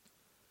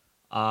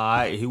All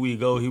right, here we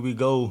go. Here we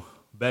go.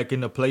 Back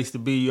in the place to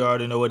be. You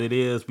already know what it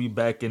is. We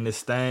back in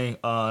this thing.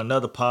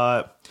 Another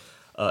pod.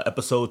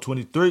 Episode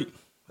 23.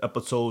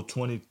 Episode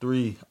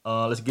 23.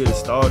 Let's get it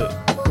started.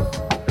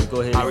 Let's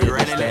go ahead and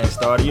get this thing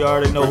started. You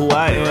already know who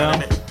I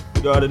am.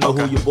 You already know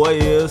who your boy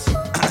is.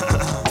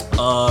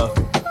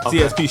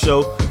 CSP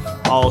show.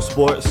 All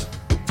sports.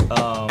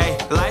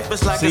 Life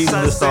is like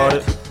Season just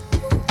started.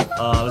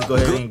 Let's go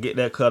ahead and get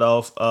that cut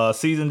off.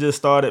 Season just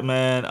started,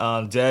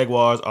 man.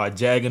 Jaguars are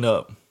jagging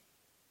up.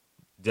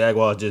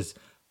 Jaguars just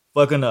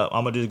fucking up.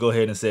 I'm going to just go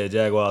ahead and say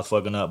Jaguars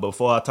fucking up. But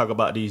before I talk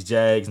about these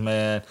Jags,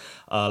 man,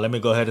 let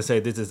me go ahead and say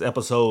this is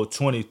episode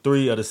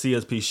 23 of the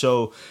CSP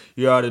show.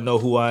 You already know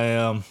who I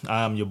am.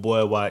 I am your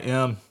boy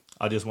YM.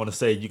 I just want to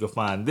say you can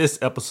find this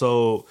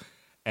episode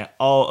and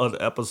all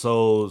other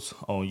episodes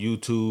on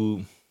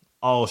YouTube,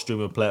 all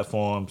streaming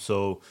platforms.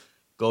 So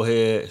go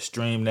ahead,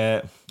 stream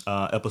that,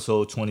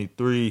 episode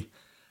 23.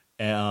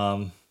 And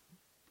I'm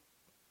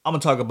going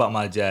to talk about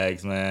my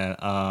Jags,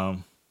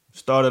 man.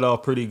 Started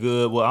off pretty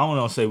good. Well, I don't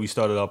want to say we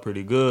started off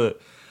pretty good,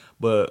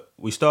 but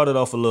we started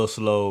off a little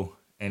slow,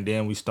 and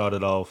then we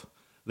started off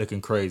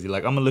looking crazy.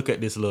 Like, I'm going to look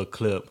at this little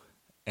clip,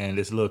 and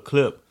this little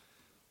clip,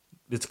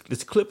 this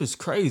clip is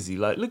crazy.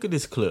 Like, look at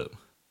this clip.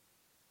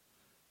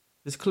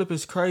 This clip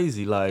is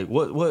crazy. Like,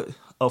 what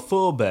a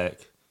fullback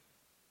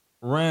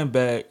ran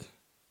back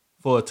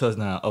for a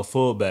touchdown, a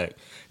fullback.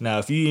 Now,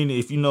 if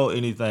you know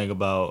anything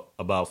about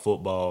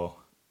football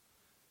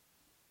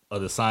or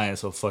the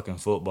science of fucking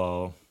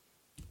football,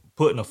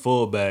 putting a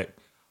fullback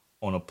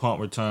on a punt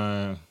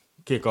return,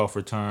 kickoff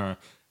return,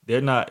 they're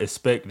not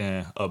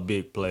expecting a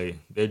big play.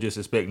 They're just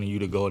expecting you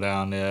to go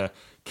down there,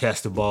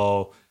 catch the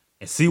ball,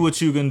 and see what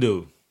you can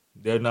do.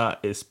 They're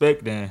not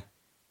expecting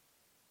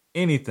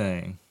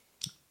anything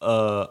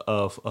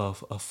of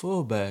a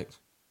fullback.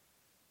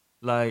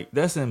 Like,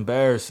 that's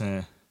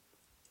embarrassing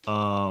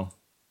to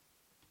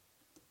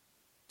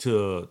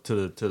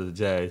the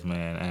Jags,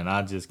 man, and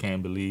I just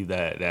can't believe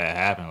that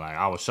happened. Like,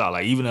 I was shocked.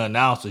 Like, even the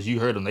announcers, you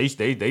heard them, they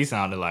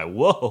sounded like,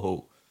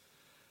 whoa,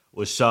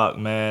 was shocked,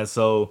 man.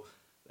 So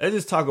let's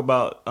just talk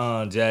about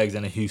Jags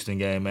in the Houston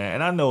game, man.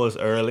 And I know it's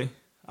early.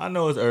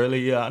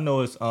 Yeah, I know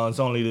it's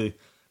only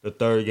the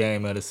third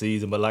game of the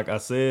season, but like I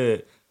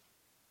said,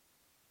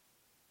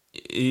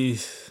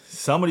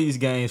 some of these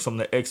games from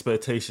the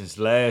expectations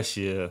last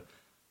year,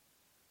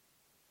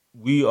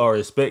 we are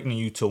expecting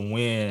you to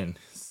win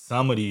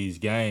some of these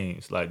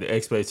games. Like, the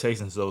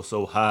expectations are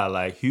so high.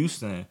 Like,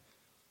 Houston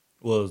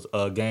was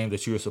a game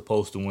that you were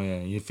supposed to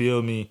win. You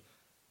feel me?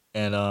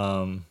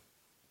 And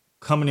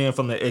coming in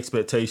from the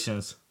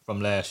expectations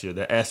from last year,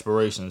 the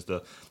aspirations,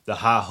 the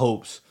high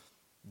hopes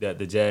that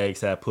the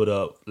Jags had put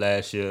up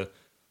last year,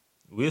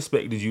 we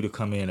expected you to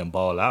come in and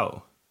ball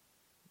out.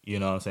 You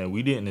know what I'm saying?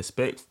 We didn't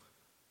expect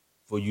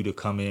for you to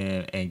come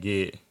in and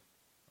get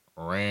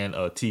ran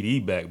a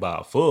TD back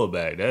by a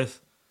fullback.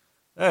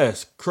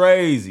 That's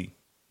crazy.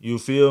 You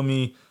feel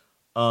me?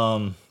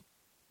 You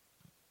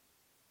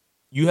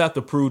have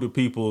to prove to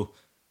people,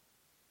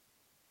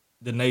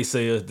 the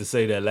naysayers, to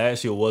say that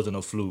last year wasn't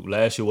a fluke.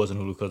 Last year wasn't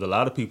a fluke, because a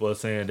lot of people are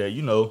saying that,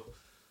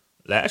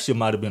 last year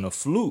might have been a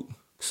fluke.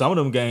 Some of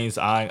them games,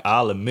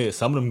 I'll admit,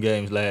 some of them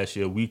games last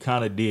year, we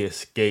kind of did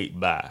skate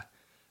by.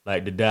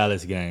 Like the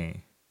Dallas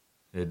game.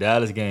 The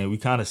Dallas game, we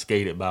kind of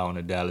skated by on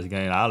the Dallas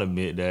game. I'll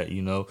admit that,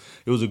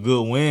 It was a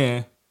good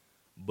win,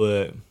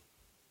 but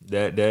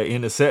that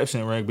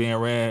interception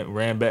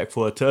ran back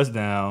for a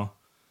touchdown,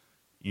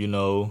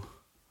 that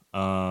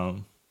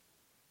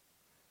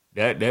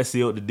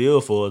sealed the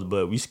deal for us.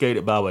 But we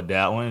skated by with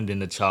that one. And then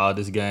the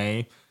Chargers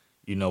game,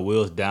 we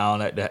was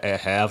down at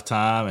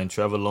halftime, and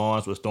Trevor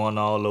Lawrence was throwing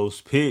all those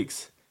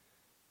picks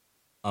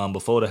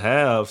before the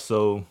half.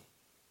 So,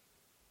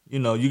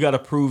 you got to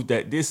prove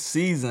that this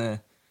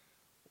season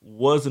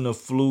wasn't a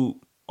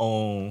fluke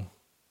on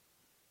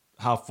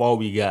how far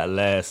we got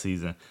last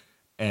season.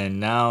 And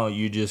now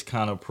you just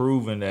kind of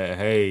proving that,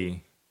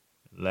 hey,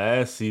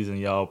 last season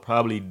y'all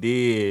probably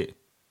did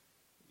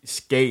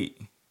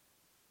skate,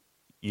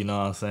 you know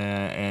what I'm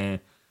saying? And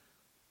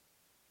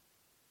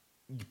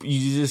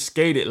you just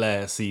skated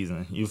last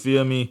season. You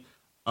feel me?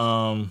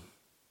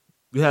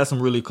 We had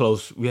some really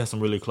close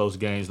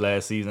games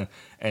last season,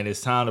 and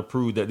it's time to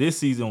prove that this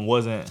season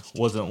wasn't a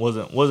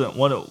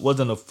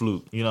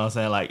fluke. You know what I'm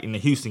saying? Like in the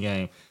Houston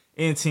game,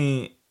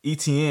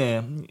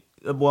 ETN,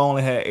 the boy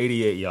only had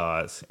 88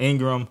 yards.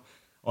 Ingram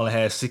only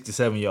had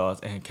 67 yards,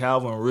 and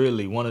Calvin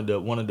Ridley, one of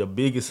the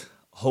biggest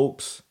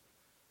hopes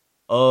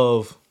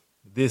of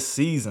this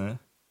season,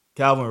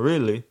 Calvin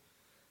Ridley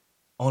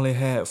only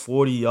had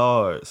 40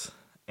 yards,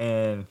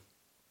 and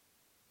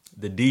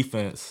the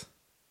defense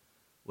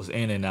was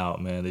in and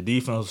out, man. The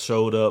defense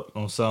showed up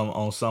on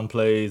some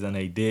plays, and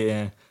they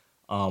didn't.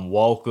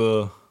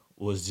 Walker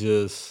was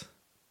just,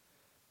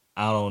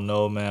 I don't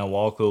know, man.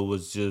 Walker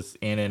was just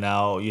in and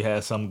out. You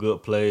had some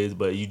good plays,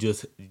 but you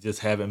just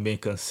haven't been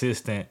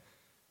consistent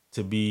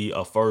to be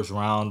a first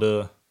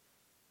rounder.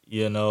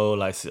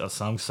 Like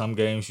some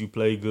games you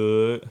play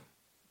good,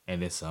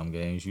 and then some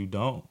games you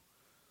don't.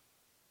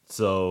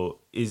 So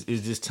it's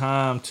just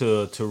time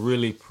to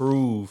really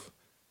prove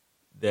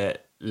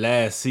that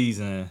last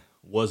season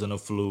wasn't a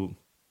fluke,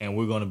 and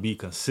we're gonna be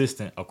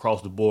consistent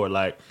across the board.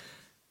 Like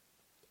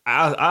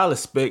I'll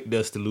expect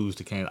us to lose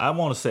to Kansas. I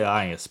want to say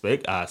I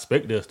expect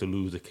us to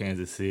lose to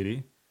Kansas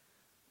City,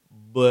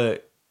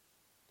 but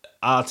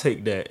I'll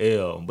take that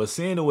L. But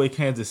seeing the way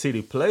Kansas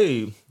City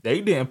played, they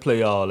didn't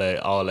play all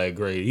that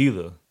great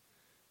either.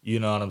 You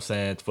know what I'm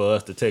saying? For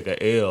us to take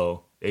a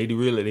L, they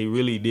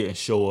really didn't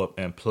show up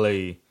and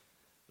play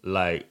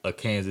like a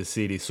Kansas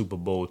City Super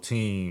Bowl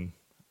team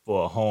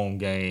for a home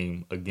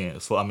game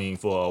for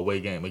a away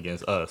game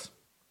against us.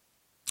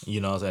 You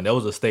know what I'm saying? That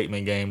was a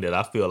statement game that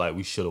I feel like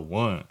we should have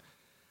won.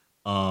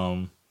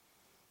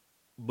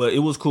 But it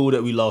was cool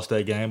that we lost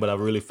that game, but I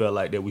really felt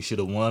like that we should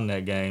have won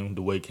that game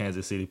the way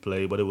Kansas City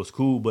played. But it was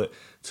cool. But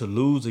to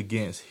lose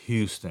against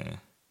Houston,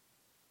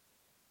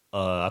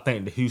 I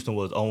think the Houston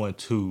was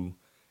 0-2,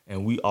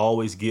 and we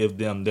always give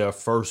them their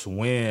first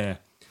win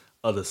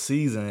of the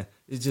season.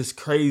 It's just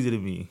crazy to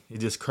me.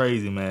 It's just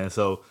crazy, man.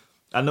 So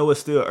I know it's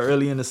still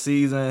early in the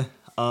season.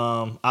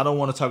 I don't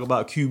want to talk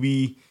about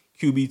QB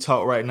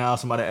talk right now.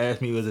 Somebody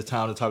asked me, was it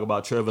time to talk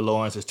about Trevor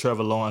Lawrence? Is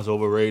Trevor Lawrence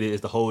overrated?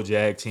 Is the whole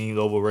Jag team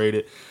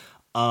overrated?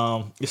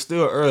 It's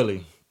still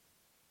early.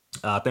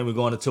 I think we're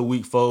going into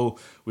week 4.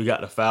 We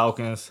got the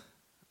Falcons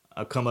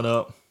coming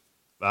up.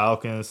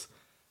 Falcons.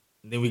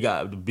 Then we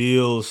got the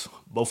Bills.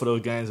 Both of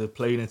those games have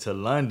played into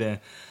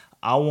London.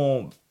 I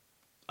won't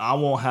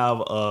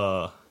have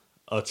a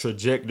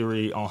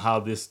trajectory on how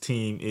this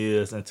team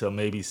is until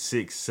maybe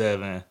 6,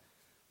 7,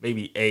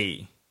 maybe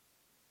 8,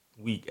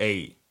 week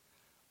 8,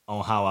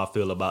 on how I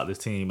feel about this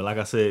team. But like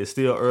I said, it's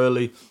still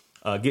early.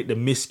 Get the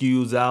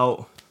miscues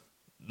out.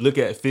 Look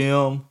at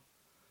film,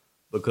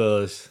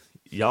 because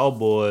y'all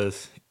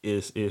boys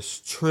is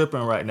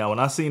tripping right now. When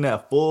I seen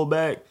that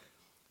fullback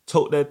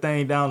tote that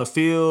thing down the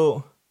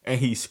field and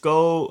he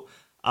scored,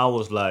 I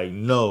was like,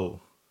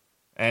 no,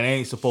 and it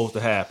ain't supposed to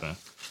happen.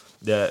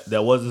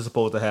 That wasn't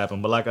supposed to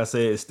happen. But like I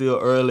said, it's still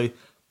early.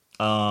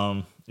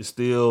 It's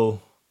still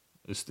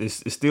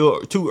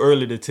too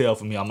early to tell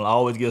for me. I'm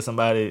always give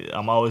my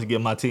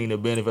team the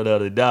benefit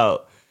of the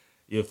doubt.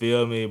 You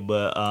feel me?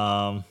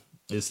 But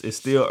it's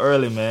still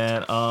early,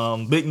 man.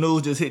 Big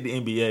news just hit the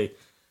NBA.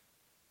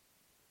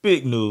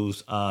 Big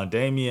news.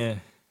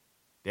 Damian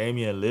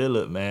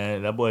Lillard,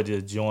 man. That boy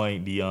just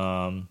joined the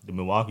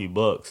Milwaukee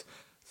Bucks.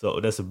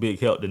 So that's a big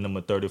help to number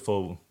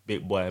 34,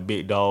 big boy,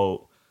 big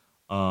dog.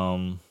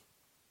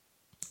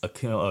 I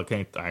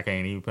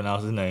can't even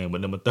pronounce his name, but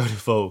number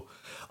 34.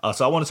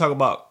 So I want to talk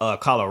about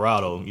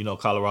Colorado. You know,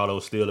 Colorado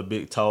is still a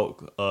big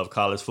talk of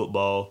college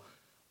football.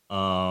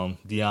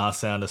 Deion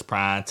Sanders,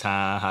 prime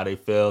time, how they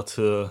fell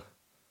to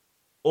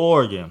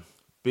Oregon.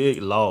 Big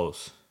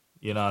loss.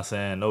 You know what I'm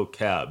saying? No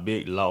cap.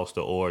 Big loss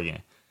to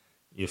Oregon.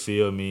 You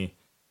feel me?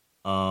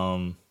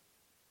 I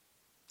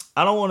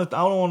don't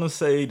want to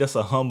say that's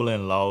a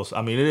humbling loss.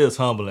 I mean, it is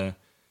humbling,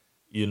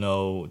 you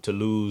know, to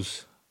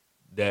lose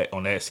that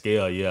on that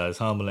scale. Yeah, it's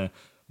humbling.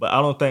 But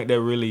I don't think that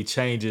really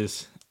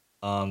changes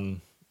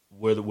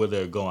where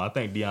they're going. I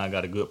think Deion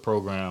got a good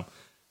program.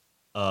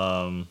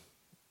 College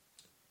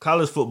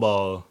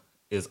football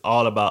is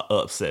all about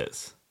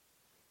upsets.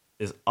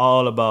 It's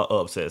all about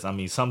upsets. I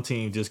mean, some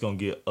teams just gonna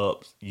get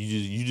ups.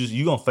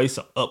 You gonna face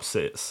some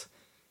upsets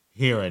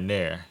here and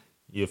there.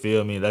 You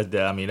feel me?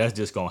 That's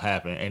just gonna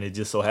happen. And it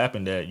just so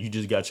happened that you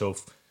just got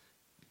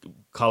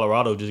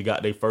Colorado just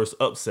got their first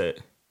upset.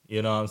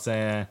 You know what I'm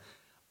saying?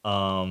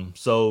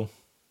 So,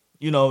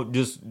 you know,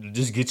 just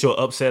get your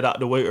upset out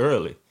the way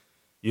early.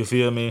 You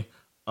feel me?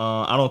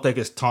 I don't think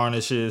it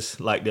tarnishes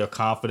like their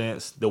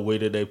confidence the way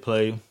that they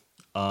play.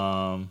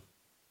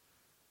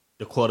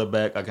 The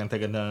quarterback, I can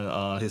think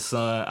of his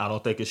son. I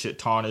don't think it should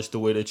tarnish the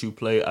way that you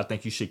play. I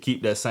think you should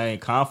keep that same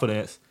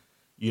confidence.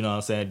 You know what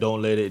I'm saying?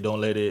 Don't let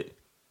it,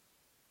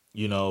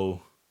 you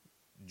know,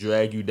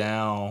 drag you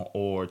down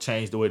or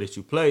change the way that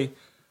you play.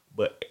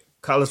 But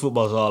college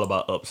football is all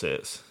about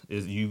upsets.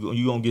 Is you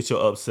gonna get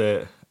your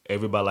upset?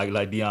 Everybody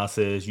like Deion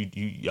says,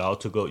 y'all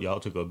took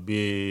a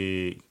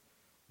big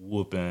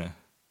whooping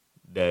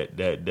that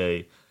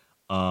day.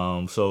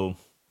 So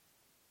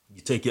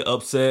you take your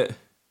upset,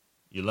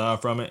 you learn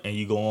from it, and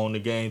you go on the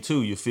game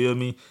too. You feel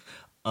me?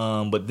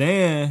 But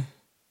then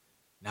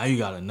now you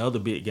got another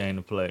big game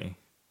to play.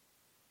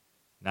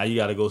 Now you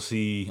got to go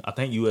see. I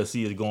think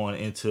USC is going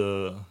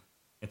into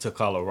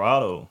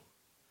Colorado,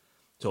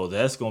 so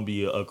that's gonna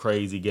be a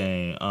crazy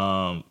game.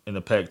 In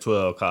the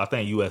Pac-12, I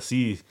think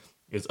USC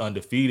is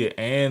undefeated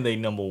and they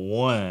number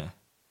 1,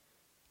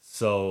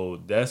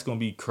 so that's gonna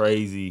be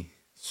crazy,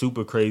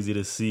 super crazy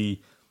to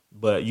see.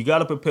 But you got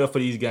to prepare for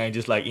these games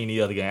just like any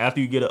other game. After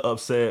you get an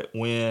upset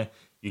win,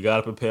 you got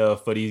to prepare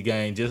for these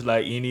games just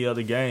like any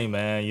other game,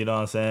 man. You know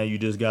what I'm saying? You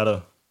just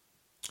gotta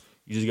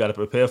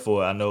prepare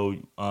for it. I know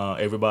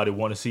everybody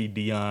want to see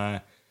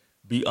Deion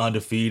be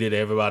undefeated.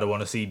 Everybody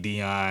want to see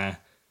Deion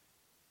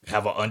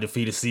have an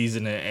undefeated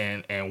season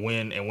and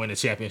win a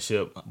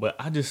championship. But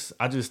I just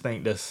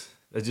think that's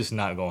just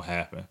not gonna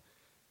happen.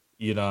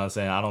 You know what I'm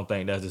saying? I don't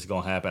think that's just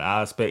gonna happen.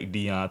 I expect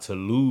Deion to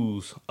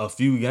lose a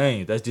few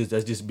games. That's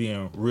just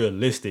being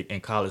realistic in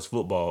college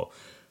football.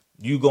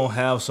 You gonna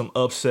have some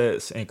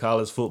upsets in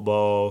college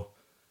football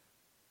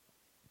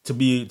to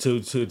be to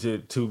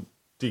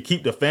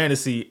keep the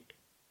fantasy.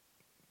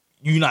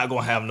 You're not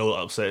gonna have no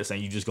upsets,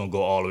 and you just gonna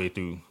go all the way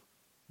through.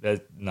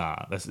 That's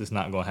just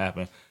not gonna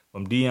happen.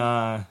 From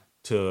Deion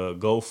to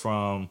go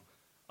from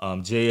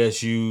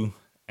JSU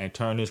and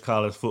turn this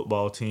college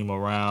football team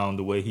around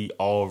the way he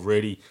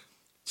already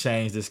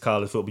changed this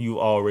college football. You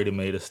already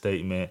made a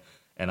statement,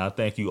 and I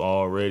think you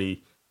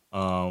already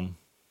kind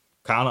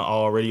of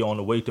already on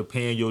the way to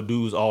paying your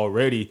dues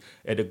already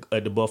at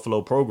the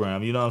Buffalo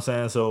program. You know what I'm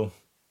saying? So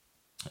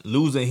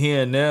losing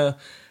here and there,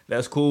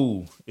 that's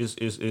cool.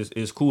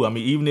 It's cool. I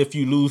mean, even if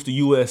you lose to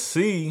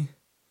USC,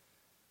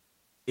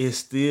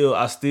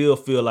 I still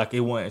feel like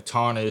it wouldn't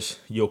tarnish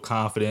your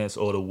confidence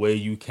or the way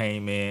you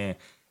came in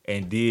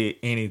and did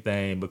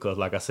anything, because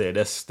like I said,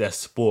 that's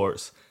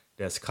sports,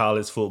 that's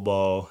college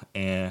football,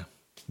 and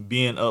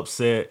being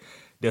upset,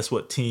 that's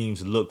what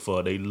teams look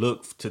for. They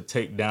look to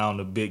take down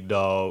the big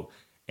dog,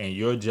 and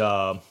your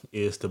job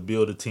is to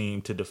build a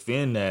team to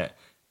defend that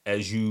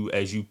as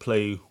you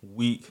play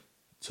week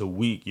to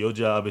week. Your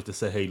job is to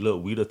say, hey,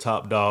 look, we the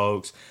top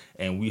dogs,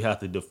 and we have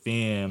to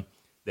defend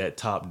that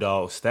top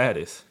dog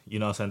status. You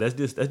know what I'm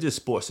saying? That's just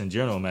sports in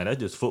general, man. That's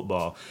just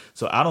football.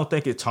 So I don't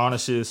think it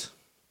tarnishes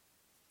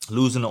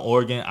losing to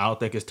Oregon. I don't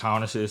think it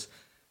tarnishes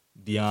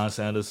Deion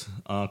Sanders'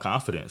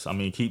 confidence. I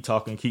mean, keep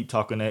talking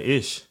that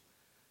ish.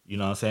 You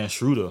know what I'm saying?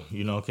 Schroeder,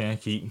 you know, can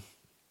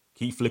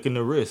keep flicking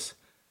the wrist.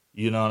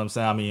 You know what I'm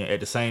saying? I mean, at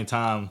the same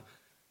time,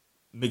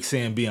 mix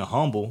in being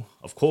humble,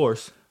 of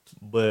course,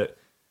 but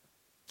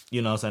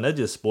you know what I'm saying? That's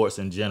just sports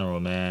in general,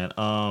 man.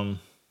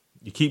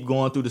 You keep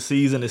going through the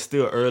season. It's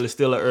still early,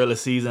 still an early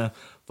season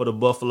for the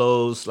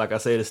Buffaloes. Like I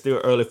said, it's still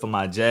early for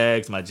my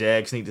Jags. My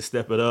Jags need to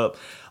step it up.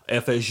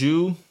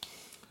 FSU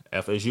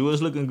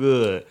is looking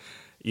good.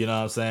 You know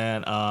what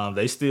I'm saying?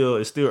 It's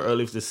still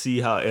early to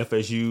see how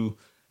FSU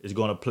is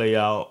going to play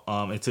out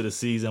into the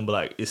season, but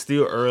like it's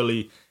still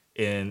early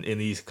in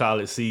these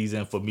college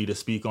season for me to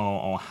speak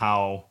on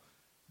how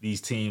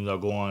these teams are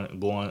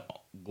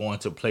going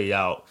to play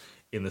out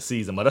in the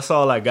season. But that's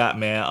all I got,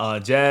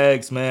 man.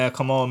 Jags, man,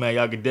 come on, man.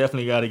 Y'all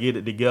definitely got to get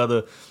it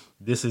together.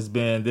 This has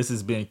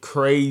been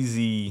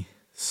crazy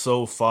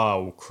so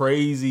far.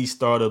 Crazy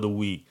start of the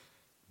week.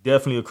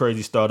 Definitely a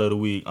crazy start of the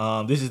week.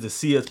 This is the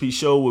CSP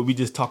show where we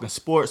just talking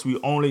sports. We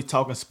only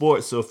talking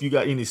sports. So if you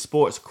got any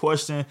sports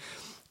question,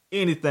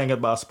 anything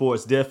about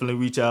sports, definitely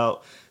reach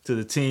out to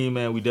the team,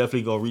 man. We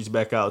definitely gonna reach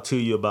back out to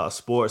you about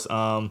sports.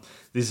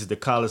 This is the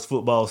college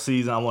football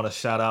season. I want to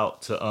shout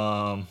out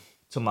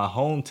to my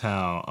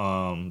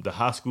hometown, the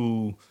high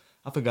school.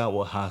 I forgot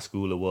what high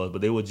school it was, but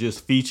they were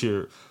just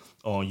featured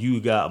on You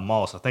Got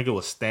Moss. I think it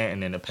was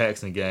Stanton and the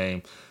Paxton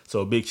game.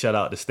 So a big shout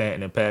out to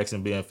Stanton and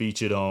Paxton being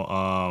featured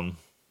on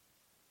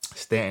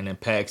Stanton and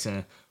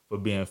Paxton for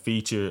being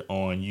featured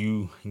on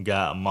You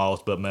Got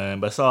Moss. But man,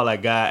 that's all I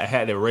got. I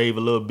had to rave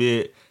a little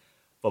bit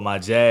for my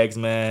Jags,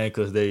 man,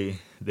 because they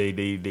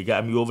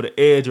got me over the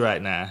edge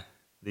right now.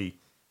 They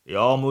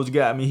almost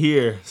got me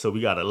here. So we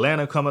got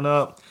Atlanta coming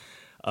up.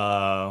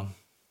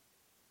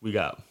 We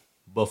got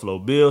Buffalo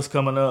Bills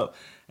coming up.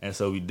 And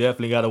so we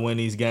definitely got to win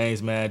these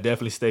games, man.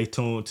 Definitely stay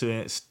tuned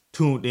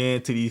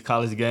in to these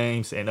college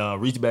games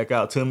and reach back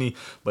out to me.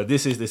 But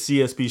this is the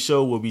CSP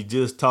show where we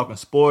just talking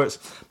sports.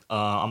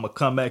 I'm going to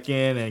come back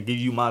in and give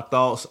you my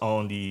thoughts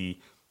on the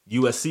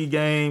USC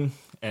game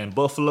and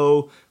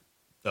Buffalo.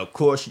 Of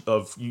course,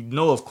 I'm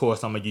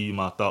going to give you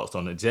my thoughts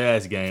on the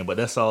Jazz game. But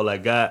that's all I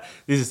got.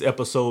 This is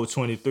episode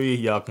 23.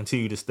 Y'all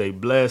continue to stay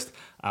blessed.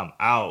 I'm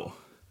out.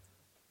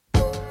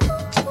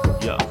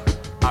 Yo.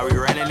 Are we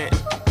running it?